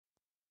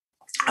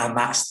And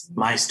that's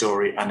my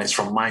story. And it's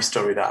from my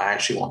story that I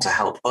actually want to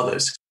help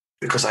others,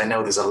 because I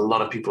know there's a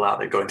lot of people out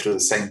there going through the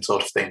same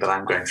sort of thing that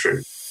I'm going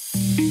through.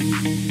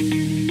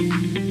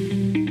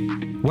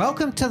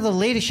 Welcome to the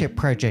Leadership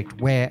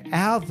Project, where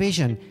our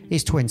vision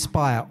is to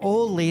inspire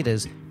all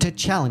leaders to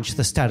challenge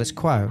the status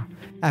quo.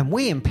 And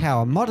we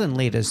empower modern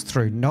leaders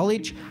through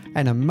knowledge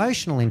and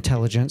emotional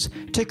intelligence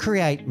to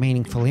create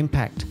meaningful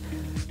impact.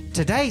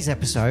 Today's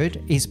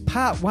episode is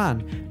part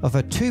one of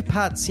a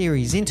two-part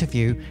series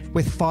interview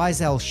with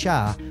Faisal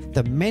Shah,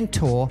 the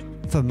mentor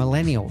for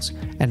Millennials.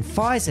 And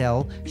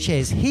Faisal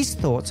shares his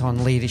thoughts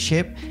on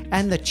leadership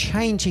and the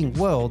changing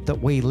world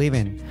that we live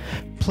in.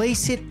 Please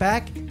sit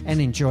back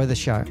and enjoy the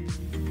show.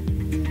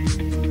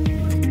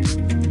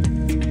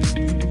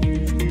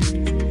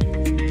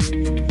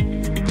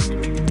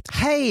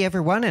 Hey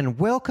everyone, and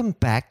welcome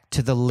back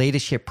to the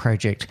Leadership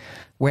Project,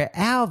 where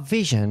our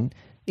vision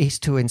is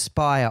to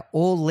inspire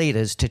all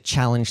leaders to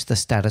challenge the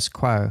status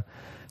quo.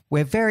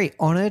 We're very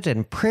honoured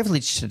and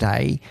privileged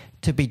today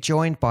to be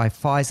joined by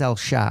Faisal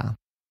Shah.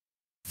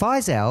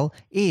 Faisal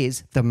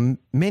is the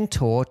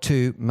mentor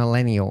to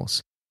Millennials.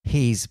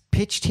 He's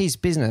pitched his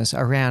business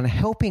around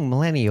helping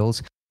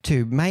Millennials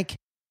to make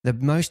the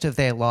most of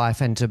their life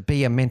and to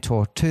be a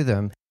mentor to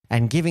them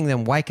and giving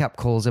them wake-up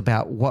calls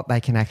about what they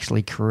can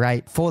actually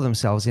create for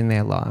themselves in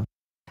their life.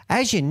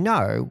 As you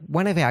know,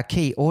 one of our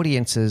key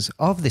audiences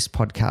of this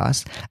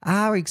podcast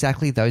are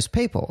exactly those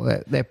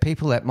people. They're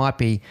people that might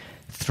be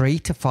 3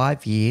 to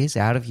 5 years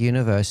out of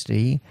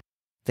university.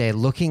 They're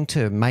looking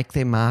to make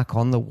their mark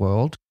on the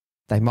world.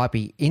 They might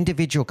be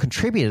individual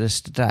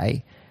contributors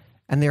today,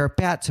 and they're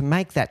about to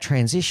make that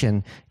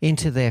transition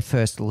into their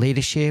first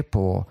leadership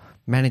or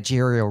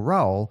managerial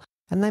role,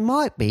 and they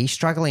might be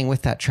struggling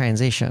with that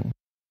transition.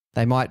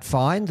 They might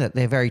find that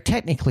they're very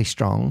technically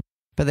strong,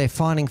 but they're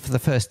finding for the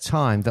first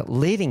time that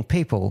leading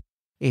people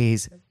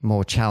is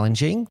more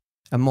challenging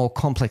and more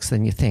complex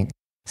than you think.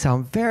 So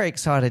I'm very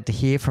excited to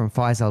hear from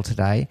Faisal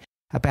today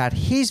about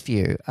his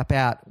view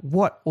about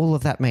what all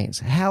of that means.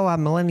 How are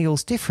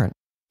millennials different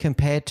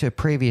compared to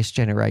previous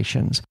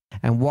generations,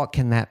 and what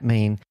can that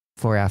mean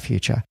for our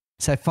future?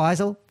 So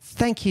Faisal,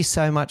 thank you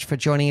so much for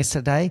joining us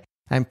today,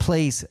 and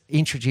please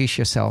introduce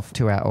yourself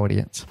to our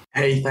audience.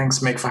 Hey, thanks,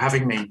 Mick, for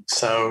having me.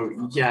 So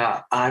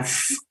yeah,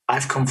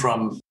 I've come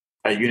from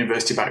a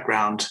university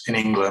background in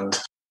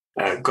England,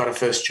 got a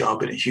first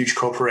job in a huge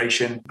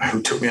corporation who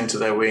took me under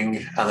their wing,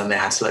 and then they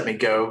had to let me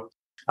go.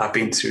 I've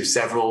been through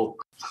several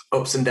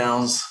ups and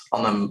downs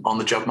on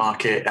the job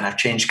market, and I've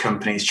changed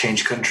companies,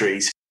 changed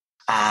countries,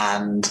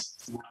 and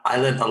I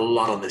learned a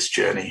lot on this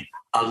journey,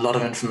 a lot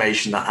of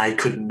information that I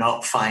could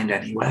not find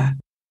anywhere,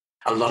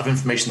 a lot of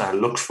information that I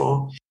looked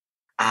for.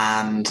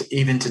 And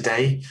even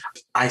today,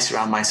 I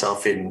surround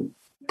myself in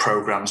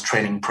programs,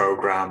 training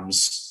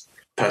programs,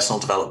 personal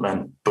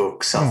development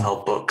books,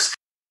 self-help books,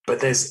 but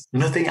there's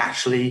nothing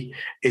actually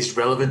is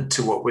relevant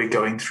to what we're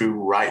going through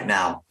right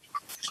now.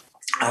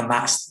 And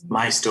that's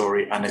my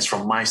story. And it's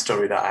from my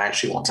story that I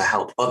actually want to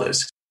help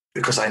others,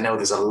 because I know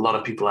there's a lot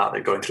of people out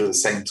there going through the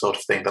same sort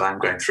of thing that I'm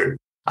going through.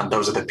 And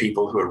those are the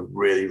people who are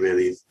really,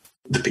 really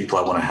the people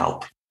I want to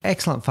help.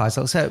 Excellent,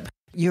 Faisal. So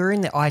you're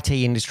in the IT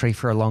industry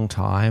for a long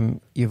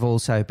time. You've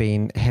also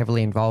been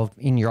heavily involved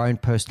in your own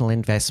personal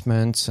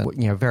investments,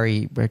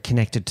 very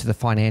connected to the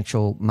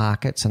financial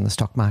markets and the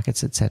stock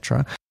markets,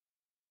 etc.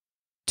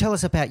 Tell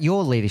us about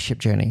your leadership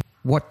journey.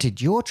 What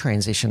did your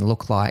transition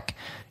look like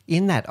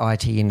in that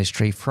IT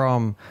industry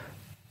from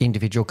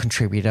individual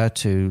contributor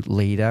to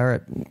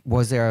leader?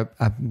 Was there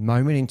a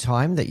moment in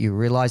time that you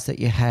realized that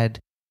you had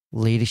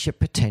leadership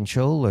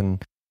potential,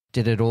 and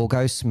did it all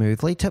go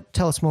smoothly?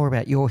 Tell us more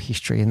about your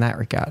history in that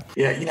regard.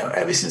 Yeah,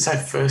 ever since I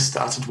first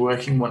started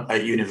working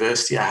at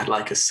university, I had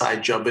like a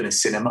side job in a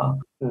cinema,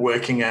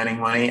 working, earning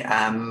money.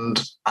 And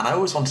I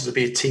always wanted to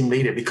be a team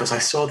leader because I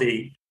saw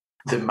the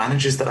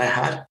managers that I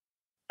had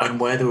and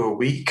where they were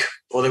weak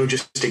or they were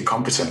just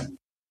incompetent.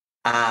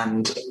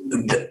 And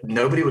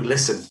nobody would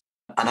listen.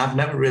 And I've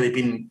never really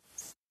been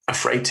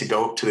afraid to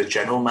go up to the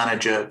general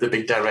manager, the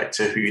big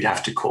director who you'd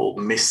have to call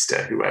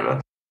Mr.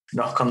 whoever,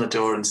 knock on the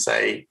door and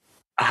say,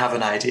 I have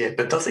an idea.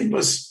 But nothing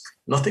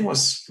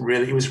was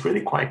really, it was really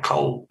quite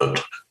cold,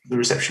 but the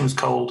reception was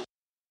cold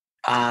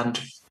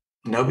and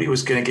nobody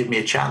was going to give me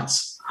a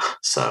chance.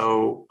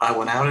 So I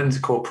went out into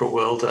the corporate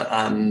world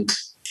and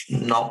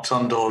knocked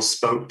on doors,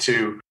 spoke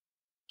to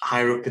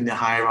higher up in the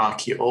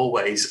hierarchy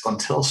always,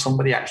 until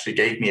somebody actually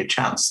gave me a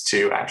chance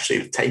to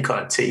actually take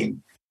on a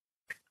team.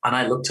 And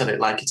I looked at it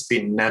like it's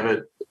been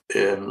never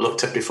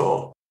looked at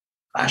before.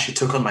 I actually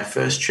took on my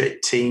first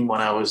team when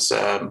I was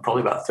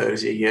probably about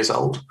 30 years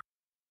old.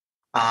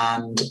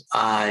 And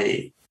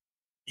I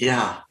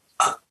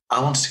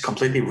wanted to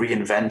completely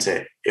reinvent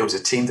it. It was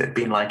a team that had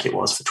been like it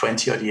was for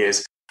 20 odd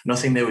years.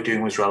 Nothing they were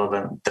doing was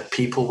relevant. The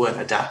people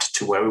weren't adapted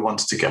to where we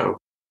wanted to go.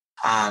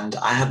 And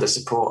I had the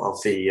support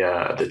of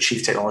the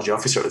chief technology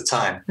officer at the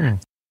time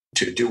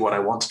to do what I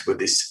wanted with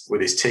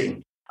this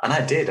team. And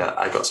I did.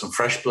 I got some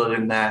fresh blood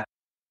in there,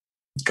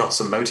 got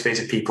some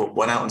motivated people,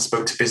 went out and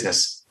spoke to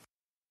business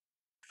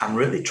and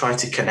really tried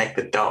to connect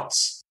the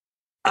dots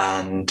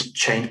and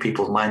change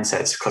people's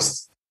mindsets.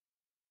 Because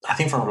I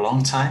think for a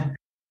long time,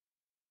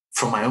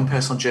 from my own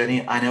personal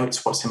journey, I know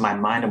it's what's in my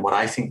mind and what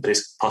I think that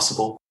is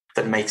possible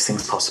that makes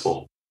things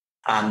possible.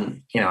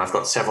 And, I've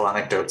got several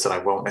anecdotes that I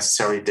won't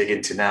necessarily dig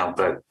into now,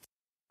 but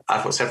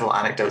I've got several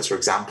anecdotes or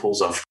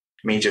examples of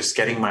me just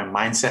getting my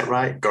mindset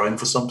right, going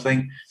for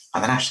something,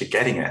 and then actually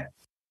getting it.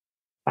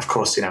 Of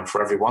course,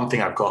 for every one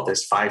thing I've got,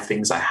 there's 5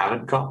 things I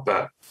haven't got,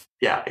 but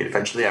yeah,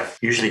 eventually I've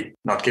usually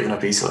not given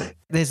up easily.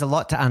 There's a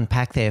lot to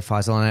unpack there,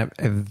 Faisal, and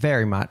it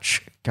very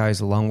much goes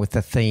along with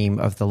the theme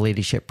of the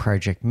Leadership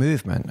Project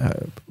movement.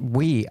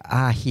 We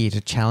are here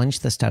to challenge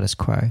the status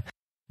quo.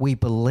 We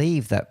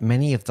believe that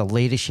many of the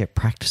leadership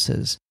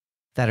practices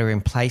that are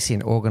in place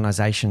in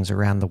organizations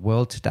around the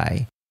world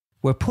today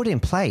were put in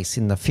place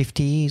in the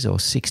 50s or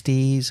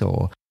 60s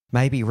or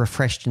maybe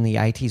refreshed in the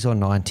 80s or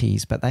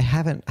 90s, but they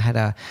haven't had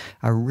a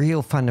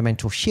real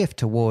fundamental shift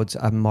towards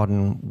a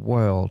modern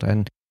world.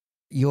 And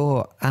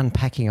you're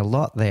unpacking a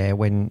lot there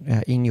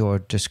when in your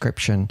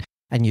description,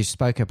 and you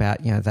spoke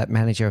about, that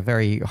manager,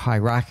 very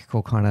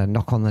hierarchical kind of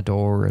knock on the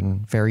door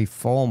and very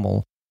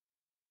formal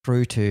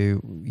through to,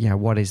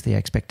 what is the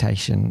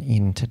expectation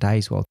in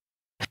today's world.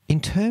 In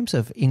terms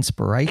of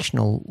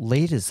inspirational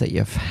leaders that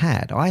you've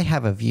had, I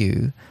have a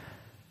view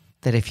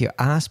that if you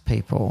ask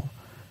people,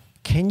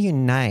 can you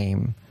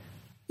name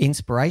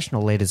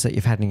inspirational leaders that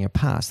you've had in your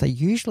past, they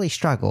usually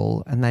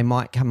struggle and they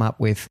might come up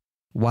with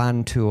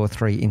 1, 2, or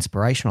 3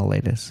 inspirational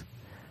leaders,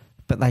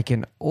 but they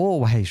can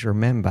always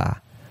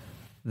remember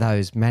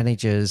those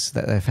managers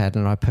that they've had,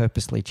 and I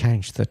purposely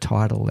changed the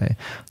title there,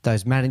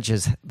 those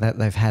managers that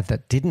they've had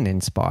that didn't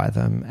inspire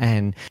them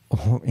and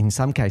in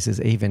some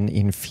cases even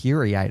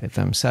infuriated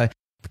them. So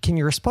can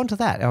you respond to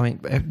that? I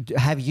mean,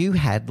 have you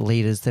had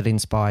leaders that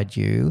inspired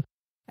you?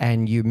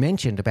 And you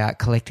mentioned about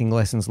collecting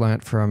lessons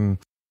learnt from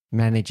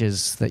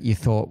managers that you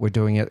thought were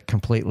doing it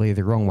completely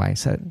the wrong way.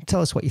 So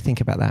tell us what you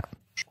think about that.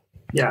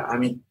 Yeah, I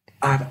mean,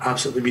 I've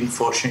absolutely been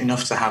fortunate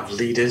enough to have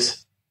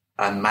leaders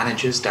and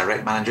managers,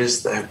 direct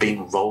managers, that have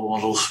been role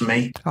models for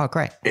me. Oh,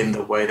 great. In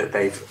the way that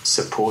they've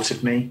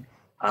supported me.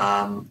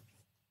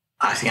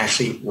 I think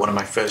actually one of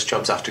my first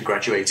jobs after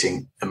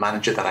graduating, the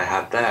manager that I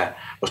had there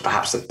was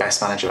perhaps the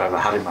best manager I've ever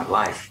had in my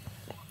life.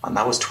 And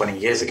that was 20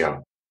 years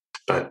ago.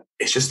 But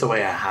it's just the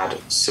way I had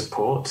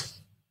support.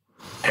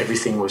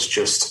 Everything was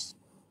just,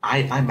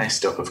 I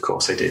messed up, of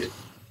course I did.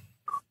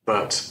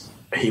 But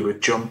he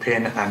would jump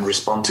in and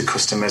respond to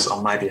customers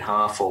on my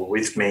behalf or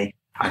with me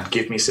and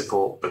give me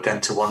support, but then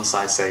to one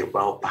side say,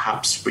 well,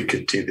 perhaps we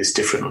could do this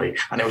differently.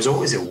 And it was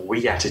always a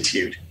we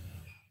attitude.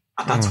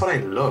 And that's what I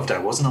loved. I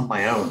wasn't on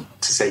my own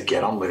to say,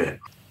 get on with it.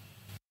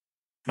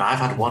 Now, I've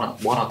had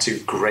one or 2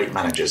 great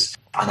managers,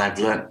 and I've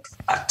learned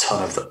a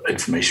ton of the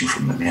information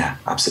from them. Yeah,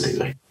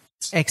 absolutely.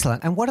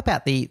 Excellent. And what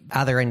about the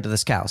other end of the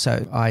scale?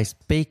 So I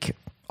speak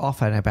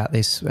often about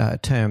this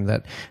term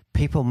that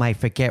people may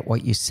forget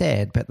what you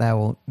said, but they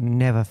will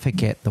never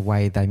forget the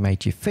way they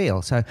made you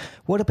feel. So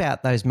what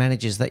about those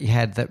managers that you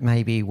had that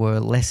maybe were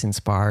less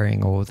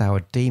inspiring or they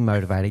were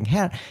demotivating?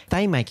 How did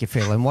they make you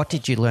feel, and what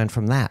did you learn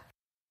from that?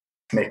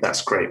 Nick,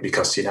 that's great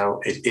because,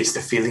 it's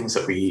the feelings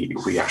that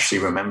we actually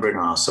remember in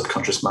our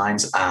subconscious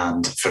minds.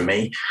 And for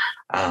me,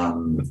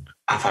 I've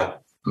had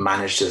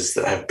managers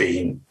that have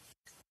been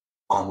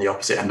on the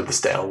opposite end of the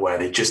scale where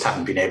they just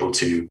haven't been able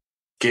to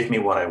give me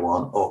what I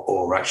want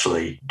or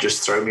actually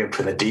just throw me up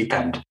in the deep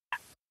end,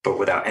 but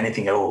without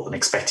anything at all and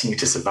expecting you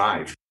to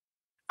survive.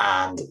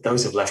 And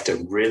those have left a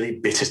really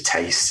bitter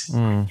taste,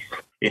 in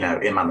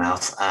my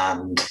mouth.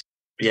 And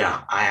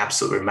yeah, I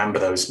absolutely remember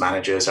those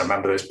managers. I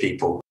remember those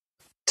people.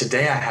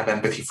 Today I have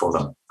empathy for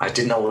them. I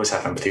didn't always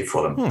have empathy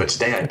for them, but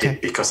today I did,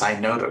 because I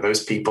know that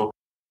those people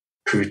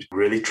who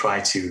really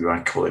try to, I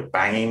call it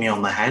banging me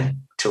on the head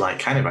till I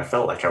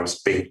felt like I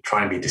was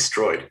trying to be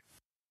destroyed.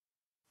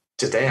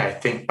 Today I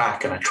think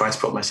back and I try to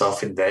put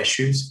myself in their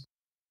shoes.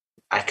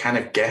 I kind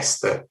of guess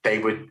that they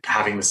were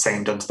having the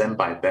same done to them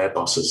by their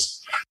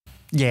bosses.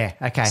 Yeah,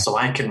 okay. So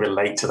I can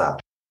relate to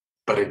that.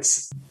 But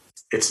it's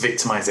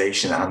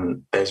victimization,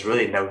 and there's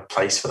really no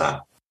place for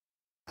that.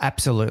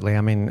 Absolutely.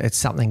 I mean, it's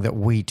something that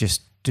we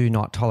just do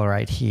not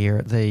tolerate here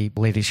at the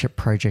Leadership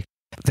Project.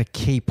 The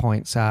key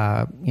points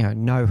are,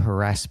 no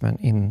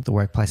harassment in the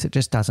workplace. It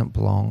just doesn't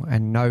belong,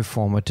 and no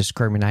form of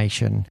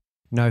discrimination,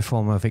 no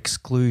form of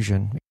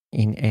exclusion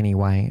in any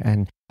way.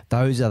 And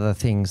those are the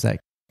things that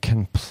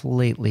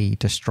completely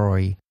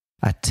destroy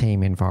a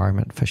team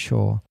environment for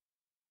sure.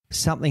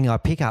 Something I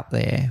pick up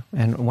there,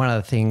 and one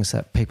of the things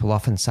that people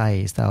often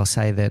say is they'll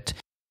say that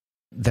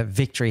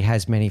victory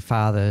has many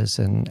fathers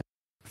and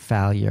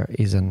failure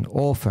is an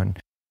orphan.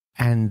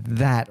 And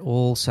that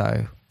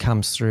also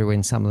comes through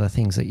in some of the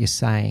things that you're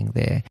saying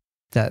there,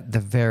 that the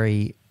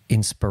very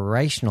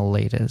inspirational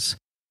leaders,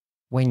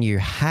 when you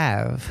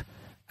have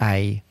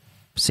a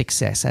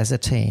success as a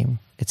team,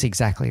 it's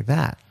exactly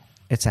that.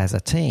 It's as a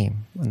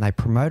team, and they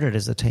promote it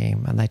as a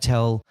team, and they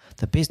tell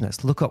the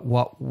business, look at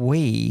what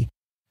we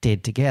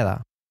did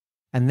together.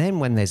 And then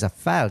when there's a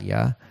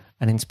failure,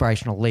 an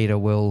inspirational leader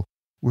will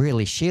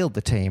really shield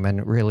the team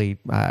and really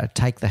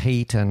take the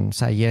heat and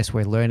say, yes,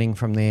 we're learning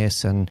from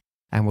this and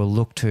we'll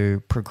look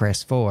to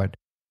progress forward.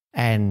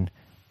 And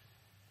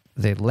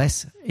the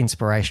less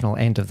inspirational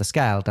end of the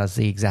scale does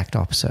the exact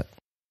opposite.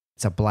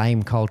 It's a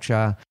blame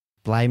culture,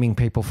 blaming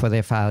people for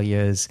their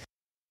failures,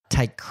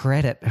 take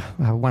credit,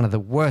 one of the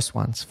worst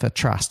ones for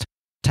trust,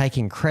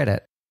 taking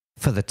credit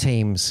for the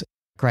team's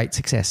great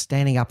success,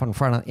 standing up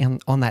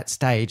on that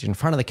stage in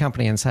front of the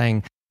company and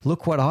saying,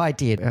 look what I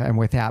did, and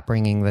without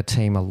bringing the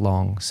team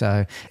along.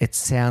 So it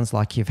sounds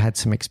like you've had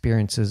some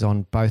experiences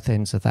on both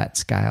ends of that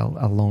scale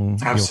along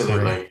your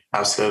career.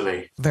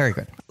 Absolutely. Very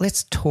good.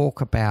 Let's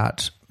talk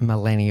about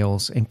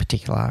millennials in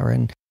particular.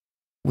 And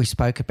we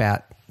spoke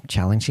about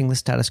challenging the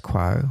status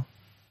quo.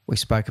 We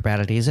spoke about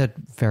it is a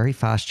very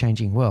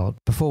fast-changing world.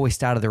 Before we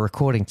started the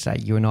recording today,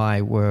 you and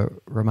I were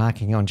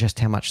remarking on just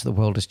how much the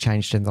world has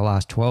changed in the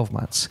last 12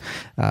 months.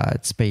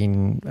 It's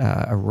been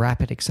a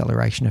rapid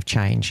acceleration of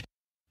change.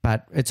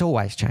 But it's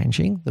always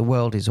changing. The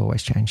world is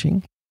always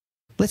changing.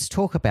 Let's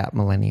talk about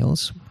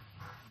millennials.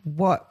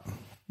 What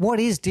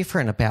is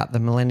different about the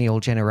millennial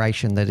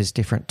generation that is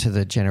different to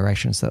the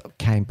generations that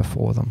came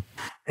before them?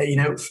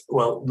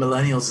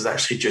 Millennials is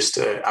actually just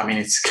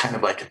it's kind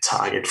of like a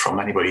target from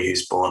anybody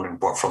who's born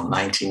from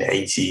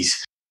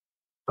 1980s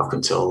up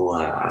until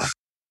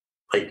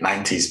late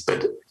 90s.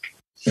 But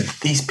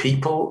these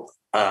people,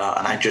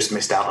 and I just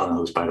missed out on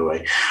those, by the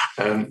way.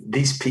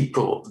 These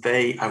people,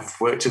 I've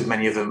worked with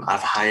many of them,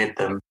 I've hired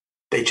them.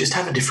 They just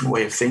have a different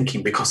way of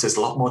thinking because there's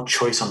a lot more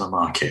choice on the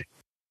market.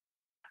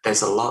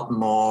 There's a lot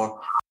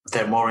more,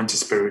 they're more into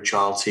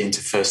spirituality,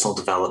 into personal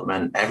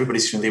development.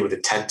 Everybody's familiar with the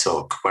TED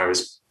Talk,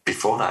 whereas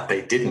before that,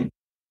 they didn't.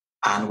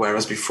 And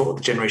whereas before,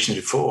 the generations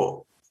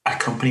before, a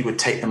company would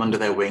take them under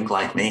their wing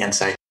like me and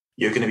say,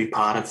 you're going to be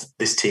part of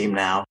this team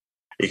now.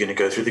 You're going to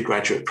go through the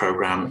graduate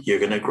program. You're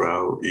going to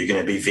grow. You're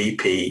going to be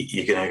VP.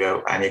 You're going to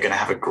go and you're going to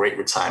have a great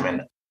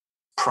retirement.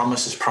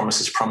 Promises,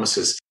 promises,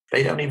 promises.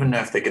 They don't even know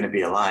if they're going to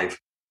be alive.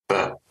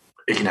 But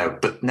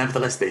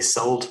nevertheless, they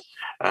sold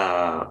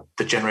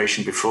the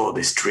generation before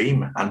this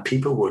dream, and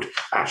people would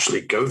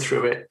actually go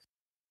through it,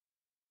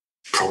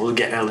 probably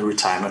get early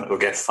retirement or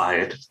get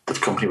fired. The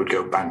company would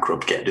go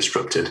bankrupt, get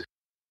disrupted.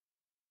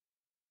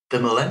 The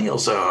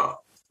millennials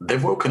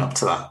they've woken up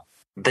to that.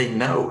 They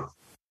know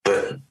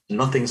that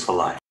nothing's for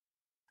life.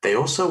 They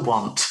also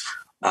want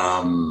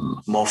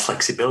more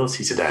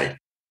flexibility today.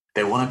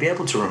 They want to be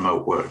able to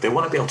remote work. They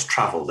want to be able to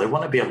travel. They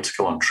want to be able to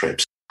go on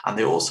trips. And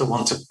they also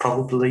want to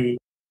probably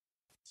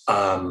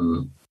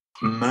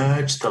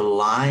merge the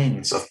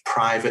lines of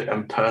private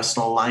and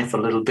personal life a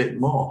little bit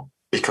more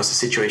because the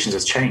situations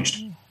has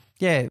changed.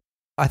 Yeah,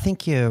 I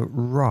think you're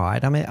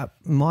right. I mean,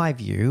 my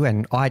view,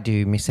 and I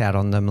do miss out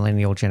on the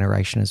millennial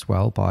generation as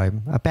well by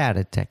about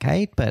a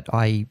decade, but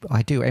I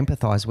do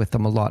empathise with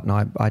them a lot,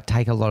 and I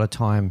take a lot of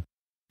time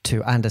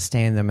to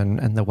understand them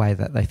and the way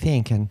that they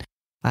think. And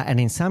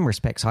in some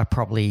respects, I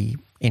probably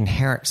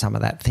inherit some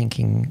of that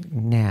thinking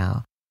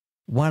now.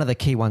 One of the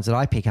key ones that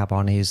I pick up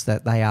on is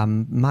that they are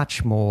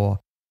much more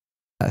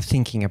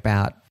thinking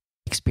about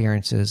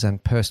experiences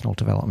and personal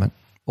development,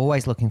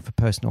 always looking for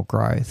personal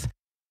growth,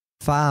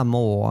 far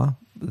more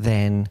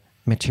than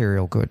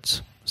material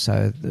goods.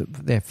 So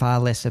they're far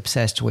less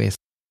obsessed with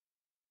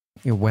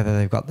whether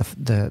they've got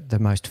the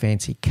most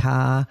fancy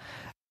car.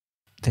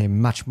 They're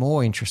much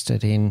more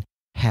interested in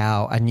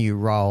how a new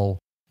role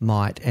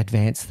might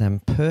advance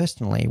them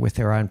personally with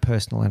their own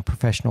personal and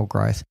professional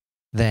growth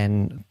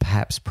than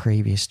perhaps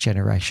previous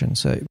generations.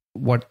 So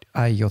what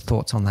are your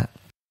thoughts on that?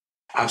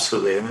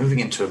 Absolutely. They're moving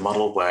into a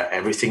model where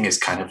everything is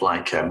kind of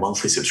like a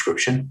monthly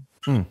subscription.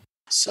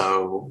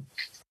 So,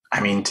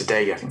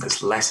 today I think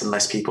there's less and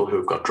less people who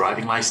have got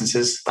driving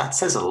licenses. That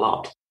says a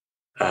lot.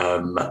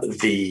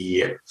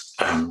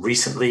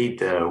 Recently,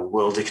 the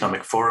World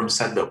Economic Forum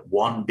said that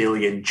 1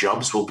 billion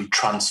jobs will be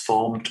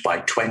transformed by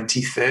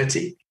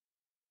 2030.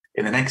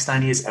 In the next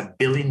 9 years, 1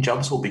 billion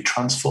jobs will be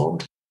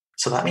transformed.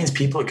 So that means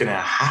people are going to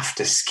have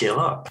to skill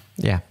up.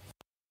 Yeah.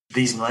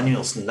 These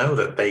millennials know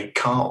that they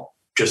can't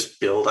just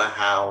build a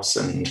house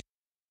and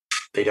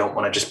they don't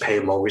want to just pay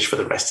a mortgage for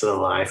the rest of their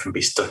life and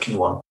be stuck in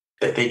one.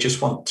 They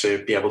just want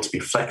to be able to be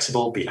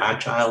flexible, be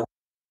agile,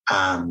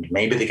 and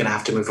maybe they're going to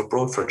have to move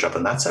abroad for a job,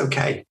 and that's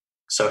okay.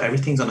 So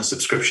everything's on a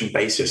subscription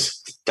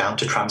basis, down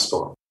to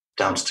transport,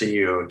 down to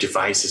your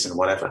devices and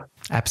whatever.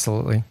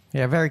 Absolutely.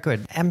 Yeah, very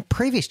good. And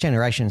previous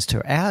generations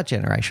to our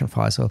generation,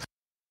 Faisal,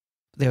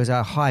 there was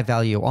a high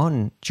value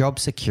on job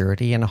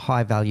security and a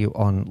high value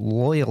on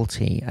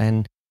loyalty.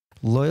 And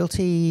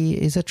loyalty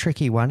is a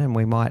tricky one, and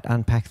we might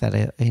unpack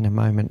that in a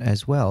moment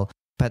as well.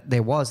 But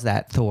there was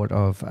that thought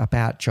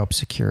about job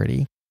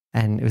security.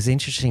 And it was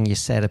interesting you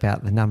said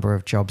about the number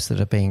of jobs that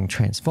are being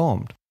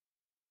transformed.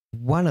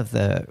 One of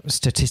the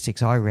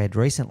statistics I read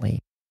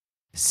recently,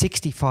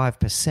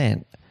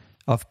 65%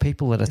 of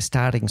people that are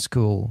starting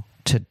school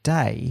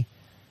today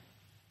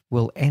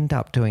will end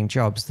up doing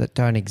jobs that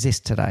don't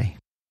exist today.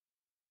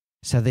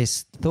 So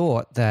this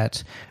thought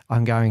that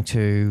I'm going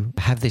to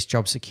have this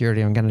job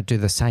security, I'm going to do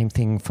the same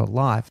thing for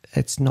life,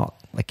 it's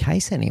not the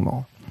case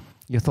anymore.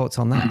 Your thoughts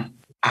on that?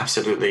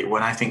 Absolutely.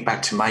 When I think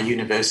back to my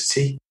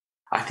university,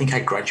 I think I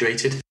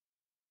graduated.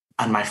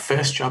 And my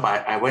first job,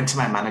 I went to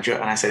my manager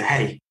and I said,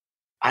 hey,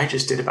 I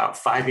just did about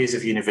 5 years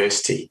of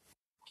university.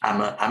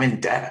 I'm in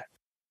debt.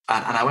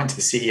 And I went to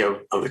the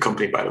CEO of the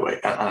company, by the way,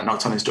 and I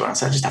knocked on his door and I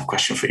said, I just have a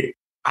question for you.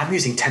 I'm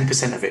using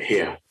 10% of it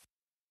here.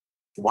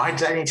 Why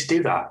did I need to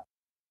do that?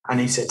 And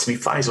he said to me,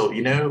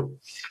 Faisal,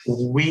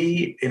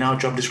 we, in our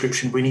job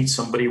description, we need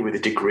somebody with a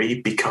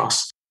degree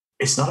because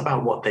it's not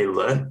about what they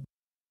learn.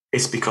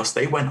 It's because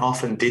they went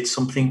off and did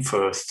something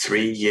for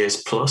 3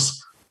 years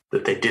plus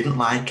that they didn't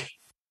like.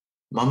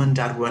 Mom and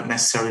dad weren't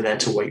necessarily there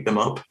to wake them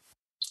up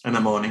in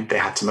the morning. They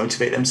had to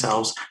motivate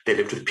themselves. They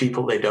lived with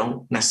people they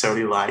don't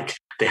necessarily like.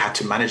 They had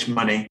to manage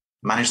money,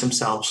 manage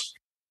themselves.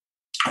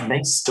 And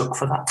they stuck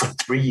for that for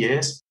 3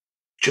 years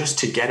just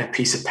to get a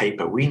piece of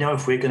paper. We know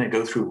if we're going to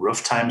go through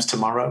rough times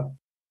tomorrow,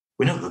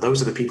 we know that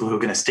those are the people who are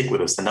going to stick with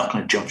us. They're not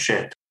going to jump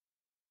ship.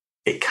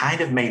 It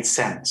kind of made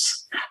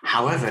sense.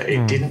 However,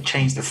 it didn't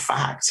change the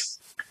fact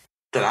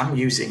that I've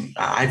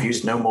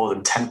used no more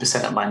than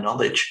 10% of my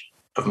knowledge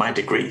of my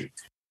degree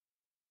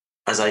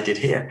as I did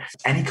here.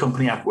 Any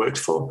company I've worked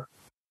for,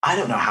 I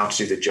don't know how to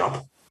do the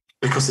job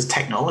because the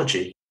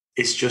technology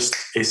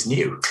is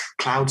new.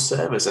 Cloud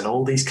servers and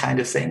all these kind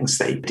of things,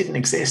 they didn't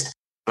exist.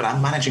 But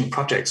I'm managing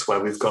projects where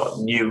we've got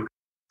new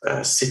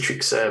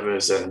Citrix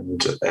servers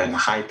and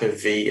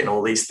Hyper-V and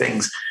all these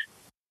things.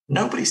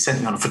 Nobody sent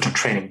me on a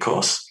training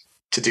course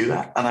to do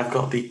that. And I've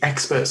got the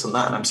experts on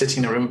that. And I'm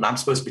sitting in a room and I'm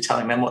supposed to be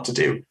telling them what to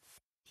do.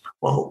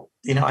 Well,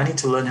 I need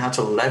to learn how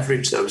to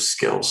leverage those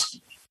skills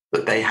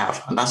that they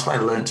have. And that's what I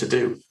learned to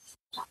do.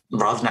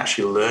 Rather than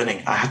actually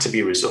learning, I had to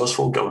be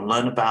resourceful, go and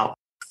learn about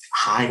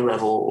high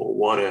level,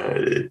 what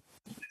a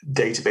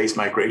database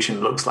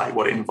migration looks like,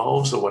 what it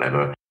involves or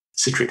whatever,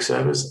 Citrix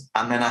servers.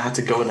 And then I had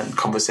to go in a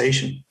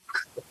conversation.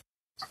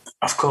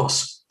 Of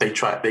course, they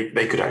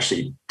could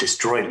actually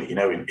destroy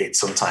me,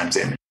 sometimes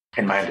in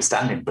my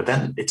understanding. But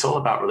then it's all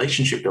about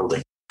relationship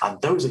building.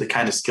 And those are the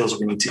kind of skills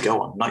we need to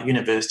go on, not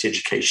university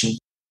education,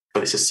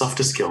 but it's the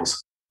softer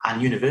skills.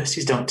 And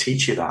universities don't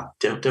teach you that.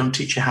 Don't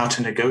teach you how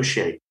to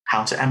negotiate,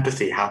 how to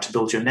empathy, how to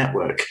build your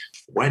network.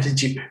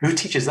 Who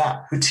teaches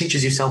that? Who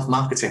teaches you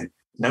self-marketing?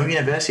 No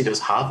university does.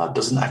 Harvard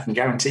doesn't. I can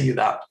guarantee you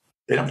that.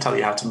 They don't tell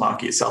you how to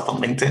market yourself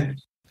on LinkedIn.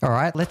 All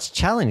right, let's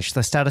challenge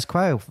the status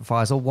quo,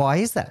 Faisal. Why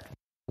is that?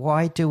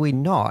 Why do we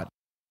not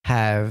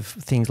have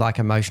things like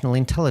emotional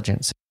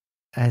intelligence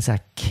as a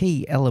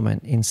key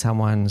element in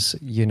someone's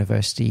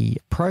university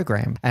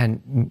program?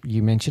 And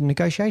you mentioned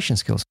negotiation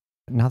skills,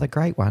 another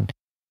great one.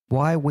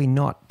 Why are we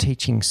not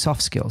teaching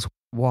soft skills?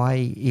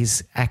 Why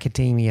is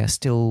academia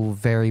still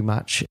very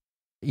much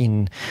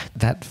in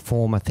that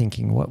form of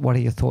thinking? What are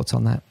your thoughts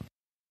on that?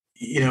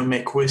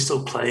 Mick, we're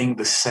still doing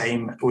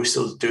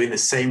the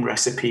same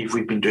recipe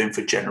we've been doing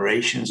for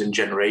generations and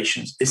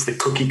generations. It's the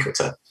cookie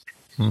cutter.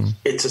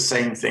 It's the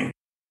same thing.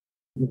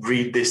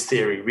 Read this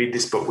theory, read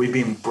this book. We've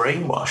been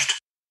brainwashed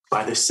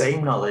by the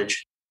same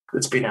knowledge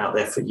that's been out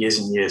there for years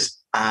and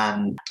years.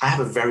 And I have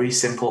a very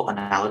simple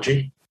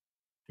analogy.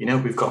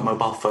 We've got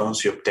mobile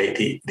phones. We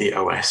update the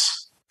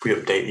OS. We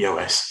update the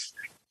OS.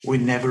 We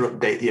never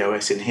update the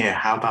OS in here.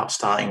 How about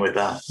starting with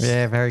that?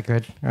 Yeah, very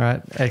good. All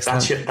right,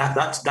 excellent.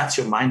 That's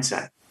your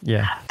mindset.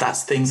 Yeah.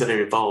 That's things that are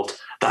evolved.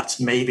 That's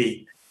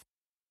maybe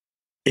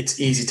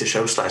it's easy to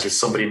socialize with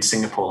somebody in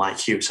Singapore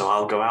like you. So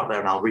I'll go out there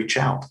and I'll reach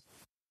out.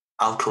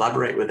 I'll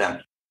collaborate with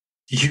them.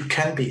 You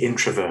can be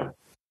introvert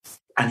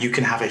and you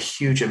can have a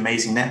huge,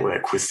 amazing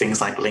network with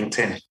things like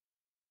LinkedIn.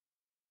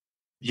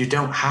 You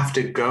don't have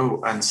to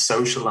go and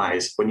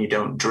socialize when you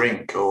don't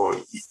drink or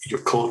your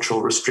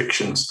cultural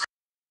restrictions,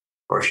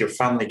 or if you're a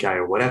family guy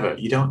or whatever.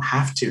 You don't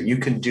have to. You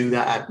can do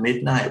that at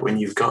midnight when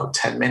you've got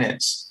 10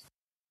 minutes.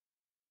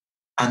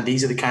 And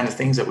these are the kind of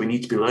things that we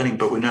need to be learning,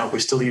 but we're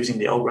still using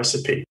the old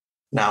recipe.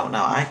 Now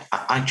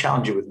I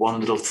challenge you with one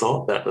little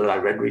thought that I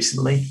read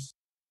recently,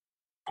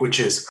 which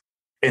is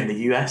in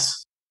the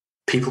US,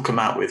 people come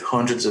out with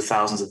hundreds of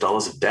thousands of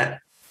dollars of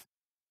debt.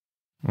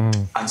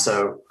 And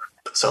so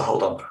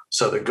hold on.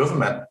 So the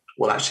government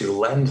will actually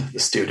lend the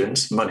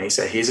students money,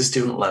 say, here's a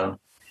student loan.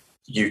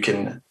 You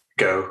can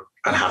go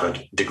and have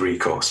a degree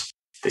course.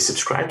 They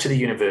subscribe to the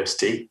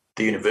university.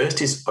 The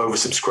university is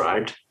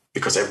oversubscribed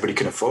because everybody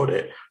can afford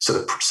it. So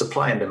the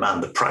supply and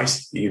demand,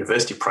 the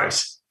university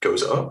price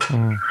goes up.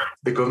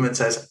 The government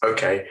says,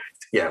 okay,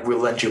 yeah, we'll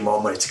lend you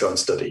more money to go and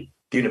study.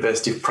 The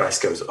university price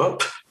goes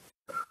up.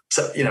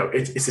 So,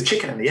 it's the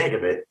chicken and the egg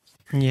of it.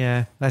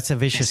 Yeah, that's a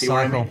vicious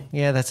cycle. I mean?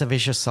 Yeah, that's a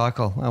vicious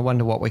cycle. I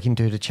wonder what we can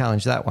do to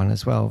challenge that one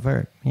as well.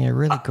 Really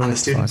good. And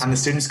the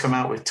students come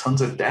out with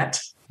tons of debt.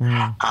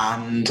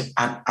 And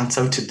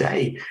so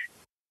today,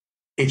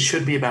 it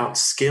should be about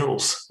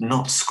skills,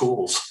 not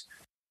schools.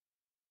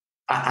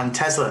 And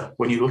Tesla,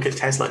 when you look at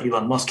Tesla,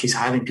 Elon Musk, he's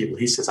hiring people.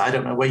 He says, I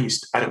don't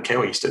care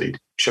where you studied.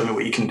 Show me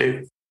what you can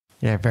do.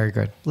 Yeah, very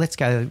good. Let's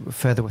go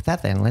further with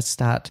that then. Let's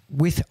start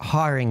with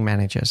hiring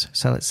managers.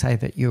 So let's say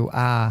that you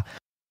are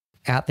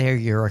out there,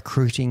 you're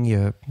recruiting,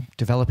 you're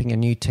developing a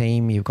new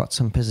team, you've got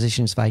some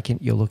positions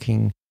vacant you're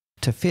looking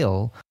to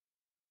fill.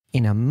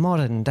 in a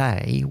modern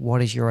day,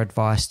 what is your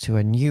advice to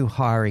a new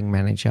hiring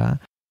manager?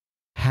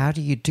 How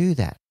do you do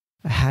that?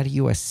 How do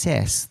you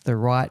assess the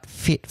right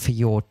fit for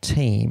your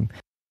team?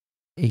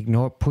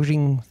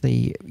 Putting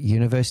the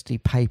university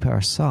paper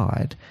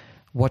aside,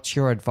 what's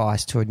your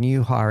advice to a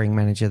new hiring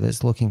manager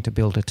that's looking to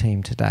build a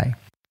team today?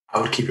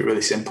 I would keep it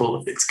really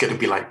simple. It's going to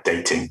be like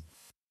dating.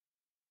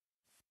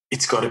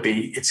 It's got to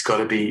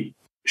be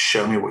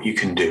show me what you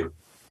can do.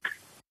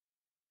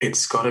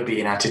 It's got to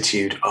be an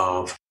attitude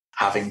of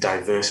having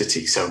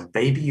diversity. So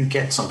maybe you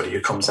get somebody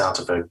who comes out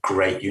of a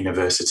great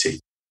university,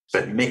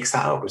 but mix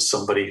that up with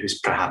somebody who's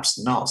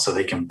perhaps not, so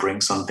they can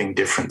bring something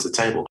different to the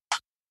table.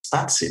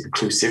 That's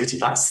inclusivity.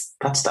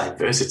 That's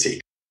diversity.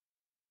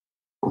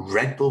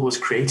 Red Bull was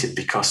created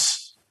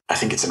because I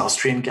think it's an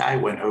Austrian guy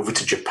went over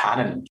to Japan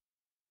and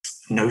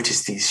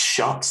noticed these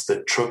shots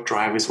that truck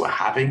drivers were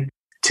having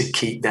to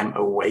keep them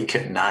awake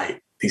at night.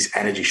 These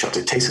energy shots.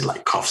 It tasted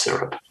like cough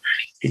syrup.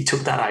 He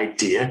took that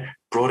idea,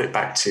 brought it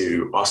back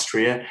to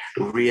Austria,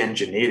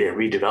 re-engineered it,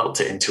 redeveloped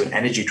it into an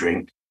energy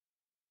drink,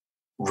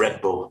 Red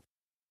Bull.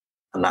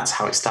 And that's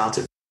how it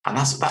started. And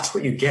that's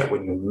what you get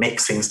when you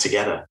mix things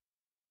together.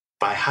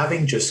 By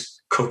having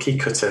just cookie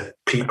cutter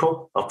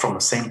people from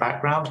the same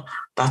background,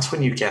 that's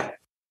when you get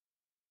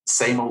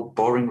same old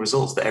boring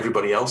results that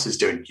everybody else is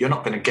doing. You're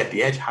not going to get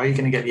the edge. How are you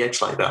going to get the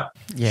edge like that?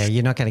 Yeah,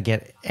 you're not going to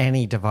get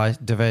any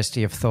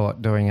diversity of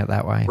thought doing it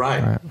that way.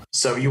 Right.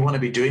 So you want to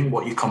be doing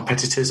what your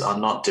competitors are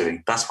not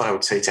doing. That's what I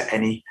would say to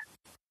any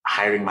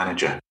hiring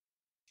manager.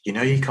 You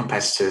know your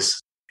competitors.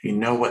 You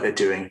know what they're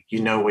doing.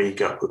 You know where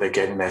they're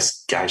getting their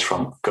guys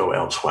from. Go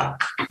elsewhere.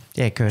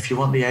 Yeah, good. If you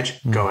want the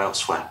edge, go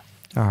elsewhere.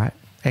 All right.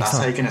 Excellent. That's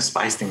how you're going to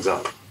spice things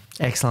up.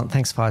 Excellent.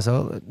 Thanks,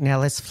 Faisal. Now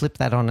let's flip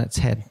that on its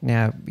head.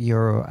 Now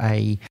you're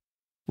a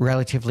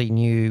relatively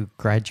new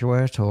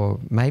graduate, or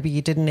maybe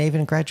you didn't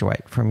even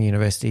graduate from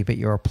university, but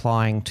you're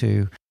applying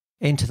to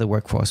enter the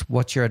workforce.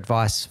 What's your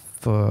advice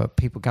for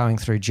people going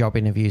through job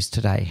interviews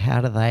today?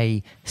 How do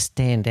they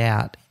stand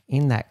out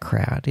in that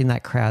crowd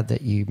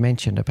that you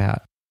mentioned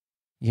about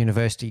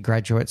university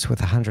graduates with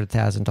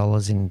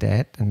 $100,000 in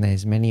debt, and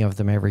there's many of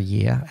them every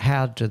year?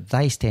 How do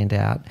they stand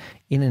out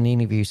in an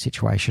interview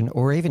situation,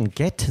 or even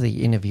get to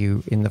the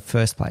interview in the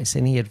first place?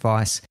 Any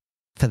advice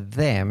for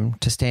them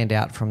to stand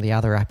out from the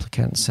other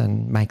applicants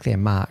and make their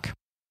mark?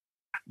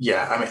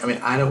 Yeah, I mean,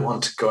 I don't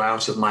want to go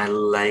out of my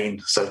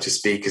lane, so to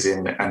speak, as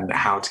in and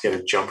how to get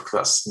a job, because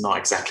that's not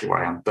exactly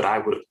where I am. But I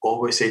would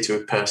always say to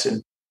a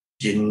person,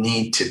 you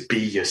need to be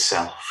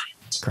yourself.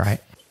 Great.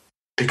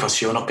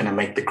 Because you're not going to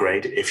make the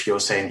grade if you're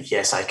saying,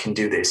 yes, I can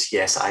do this.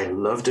 Yes, I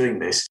love doing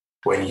this.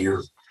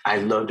 I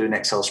love doing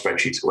Excel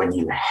spreadsheets when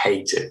you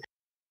hate it.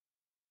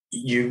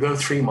 You go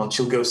 3 months,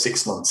 you'll go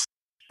 6 months,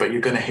 but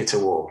you're going to hit a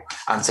wall.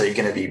 And so you're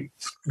going to be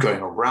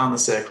going around the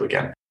circle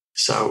again.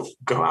 So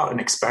go out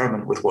and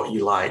experiment with what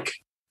you like.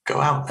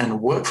 Go out and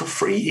work for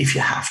free if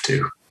you have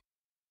to.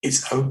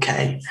 It's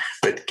okay,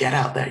 but get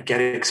out there,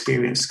 get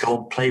experience, go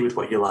and play with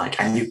what you like.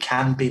 And you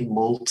can be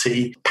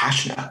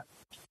multi-passionate.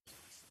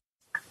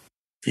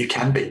 You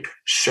can be.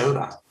 Show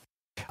that.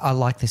 I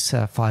like this,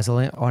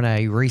 Faisal. On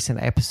a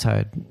recent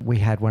episode, we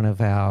had one of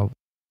our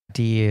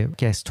dear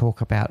guests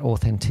talk about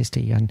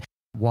authenticity and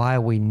why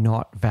are we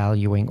not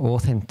valuing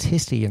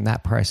authenticity in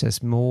that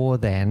process more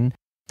than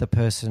the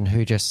person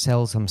who just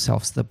sells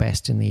themselves the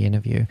best in the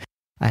interview.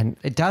 And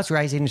it does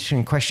raise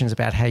interesting questions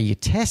about how you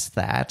test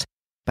that,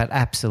 but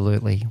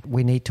absolutely,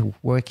 we need to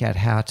work out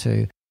how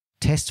to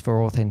test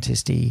for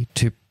authenticity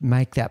to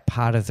make that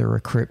part of the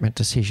recruitment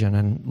decision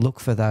and look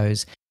for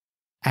those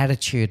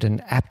attitude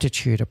and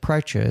aptitude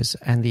approaches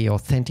and the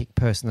authentic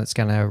person that's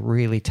going to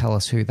really tell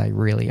us who they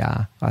really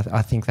are.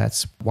 I think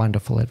that's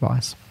wonderful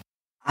advice.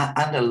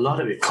 And a lot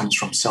of it comes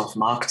from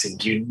self-marketing.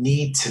 You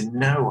need to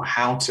know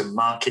how to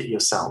market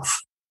yourself.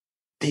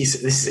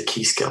 This is a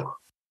key skill.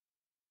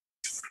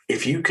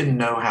 If you can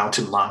know how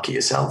to market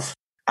yourself,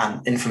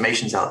 and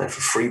information's out there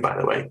for free, by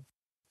the way,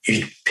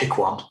 you pick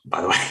one, by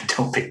the way,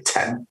 don't pick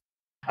 10.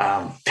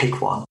 Pick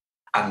one.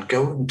 And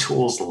go on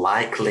tools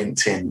like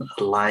LinkedIn,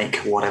 like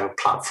whatever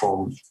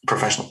platform,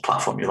 professional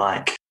platform you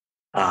like.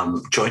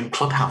 Join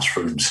clubhouse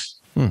rooms.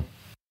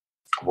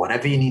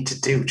 Whatever you need to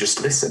do,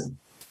 just listen,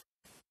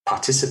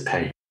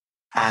 participate,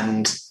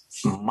 and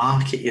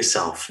market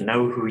yourself.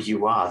 Know who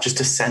you are. Just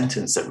a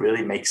sentence that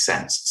really makes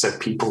sense so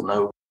people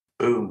know,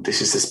 boom,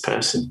 this is this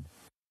person.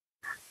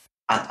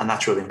 And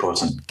that's really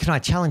important. Can I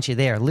challenge you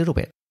there a little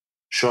bit?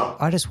 Sure.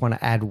 I just want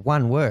to add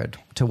one word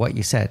to what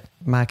you said,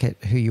 market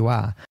who you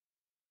are.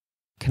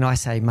 Can I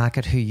say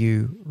market who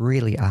you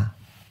really are?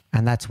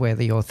 And that's where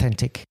the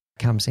authentic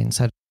comes in.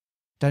 So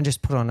don't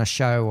just put on a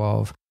show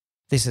of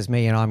this is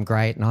me and I'm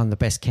great and I'm the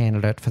best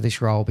candidate for this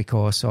role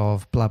because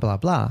of blah, blah,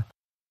 blah.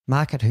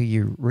 Market who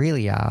you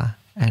really are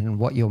and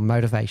what your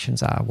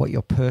motivations are, what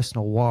your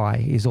personal why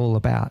is all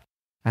about.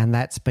 And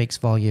that speaks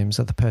volumes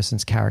of the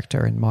person's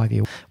character, in my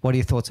view. What are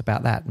your thoughts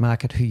about that?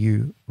 Market who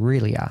you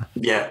really are.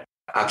 Yeah,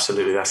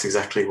 absolutely. That's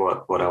exactly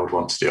what I would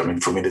want to do. I mean,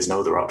 for me, there's no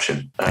other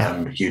option.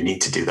 You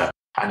need to do that.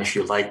 And if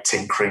you like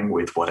tinkering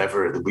with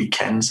whatever at the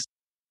weekends,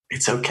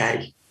 it's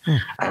okay.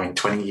 I mean,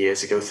 20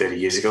 years ago, 30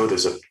 years ago,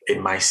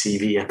 in my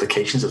CV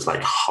applications, there's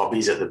like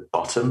hobbies at the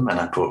bottom, and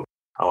I put,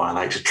 oh, I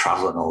like to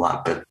travel and all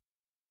that. But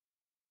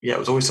yeah, it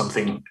was always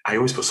something, I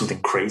always put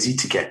something crazy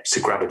to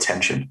grab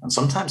attention. And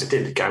sometimes it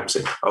did. The guy would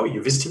say, oh,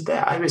 you visited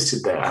there, I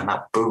visited there. And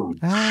that, boom,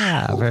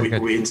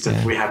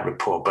 we had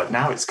rapport. But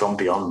now it's gone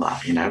beyond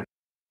that, you know.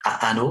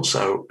 And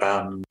also,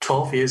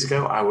 12 years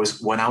ago,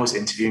 when I was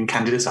interviewing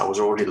candidates, I was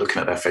already looking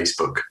at their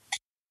Facebook.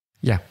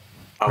 Yeah.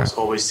 I was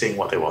always seeing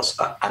what there was.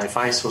 And if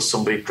I saw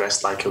somebody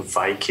dressed like a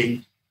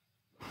Viking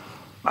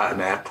at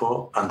an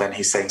airport, and then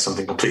he's saying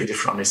something completely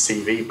different on his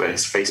CV, but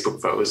his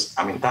Facebook photos,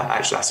 I mean,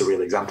 that's a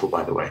real example,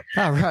 by the way.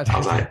 Oh, right. I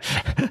was like,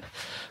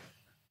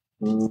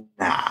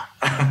 nah.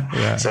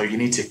 Yeah. So you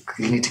need to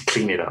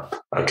clean it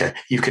up. Okay.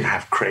 You can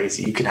have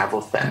crazy, you can have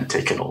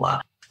authentic and all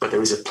that, but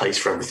there is a place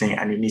for everything,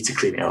 and you need to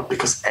clean it up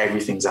because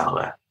everything's out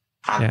there.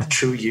 And the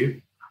true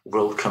you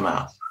will come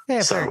out.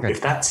 Yeah, so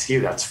if that's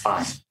you, that's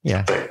fine.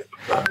 Yeah. But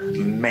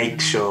make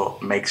sure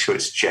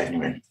it's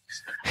genuine.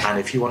 And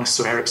if you want to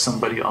swear at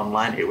somebody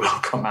online, it will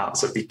come out.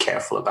 So be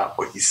careful about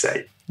what you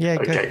say. Yeah.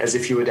 Okay. Good. As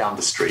if you were down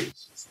the street.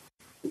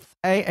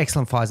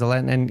 Excellent, Faisal.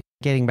 And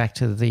getting back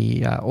to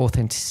the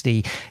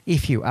authenticity,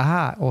 if you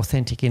are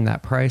authentic in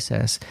that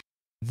process,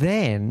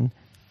 then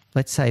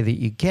let's say that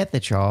you get the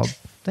job,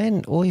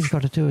 then all you've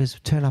got to do is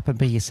turn up and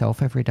be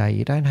yourself every day.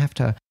 You don't have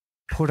to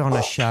put on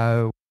a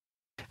show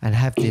and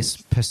have this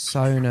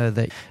persona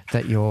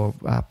that you're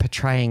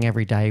portraying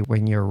every day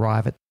when you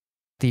arrive at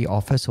the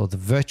office or the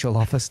virtual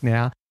office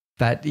now,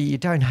 that you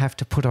don't have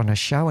to put on a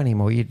show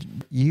anymore.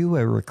 You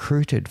were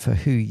recruited for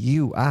who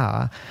you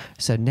are.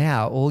 So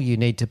now all you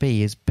need to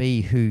be is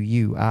be who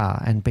you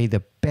are and be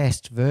the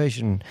best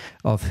version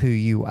of who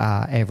you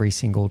are every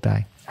single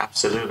day.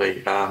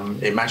 Absolutely.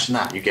 Imagine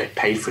that. You get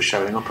paid for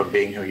showing up and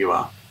being who you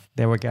are.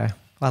 There we go.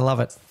 I love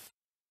it.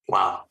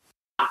 Wow.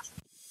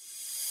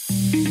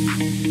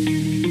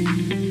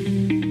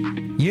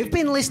 You've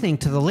been listening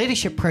to The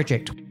Leadership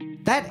Project.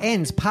 That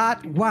ends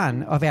part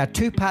 1 of our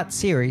 2-part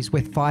series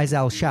with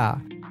Faisal Shah.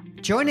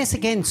 Join us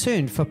again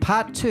soon for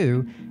part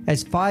 2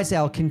 as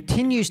Faisal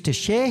continues to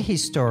share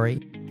his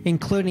story,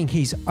 including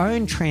his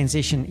own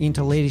transition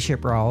into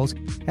leadership roles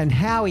and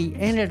how he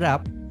ended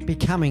up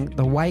becoming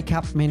the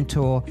wake-up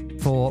mentor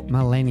for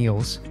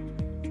millennials.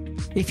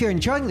 If you're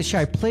enjoying the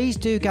show, please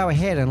do go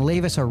ahead and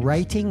leave us a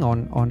rating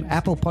on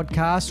Apple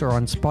Podcasts or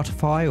on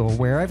Spotify or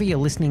wherever you're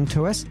listening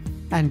to us.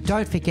 And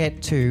don't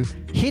forget to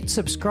hit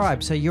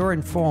subscribe so you're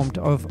informed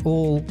of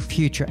all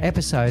future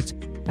episodes.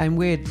 And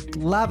we'd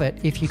love it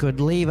if you could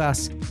leave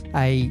us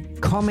a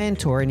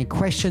comment or any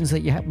questions that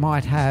you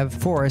might have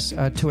for us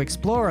to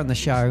explore on the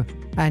show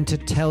and to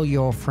tell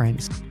your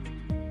friends.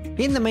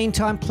 In the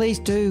meantime, please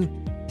do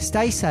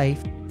stay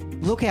safe,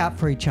 look out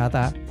for each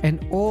other,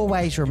 and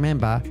always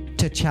remember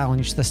to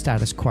challenge the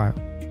status quo.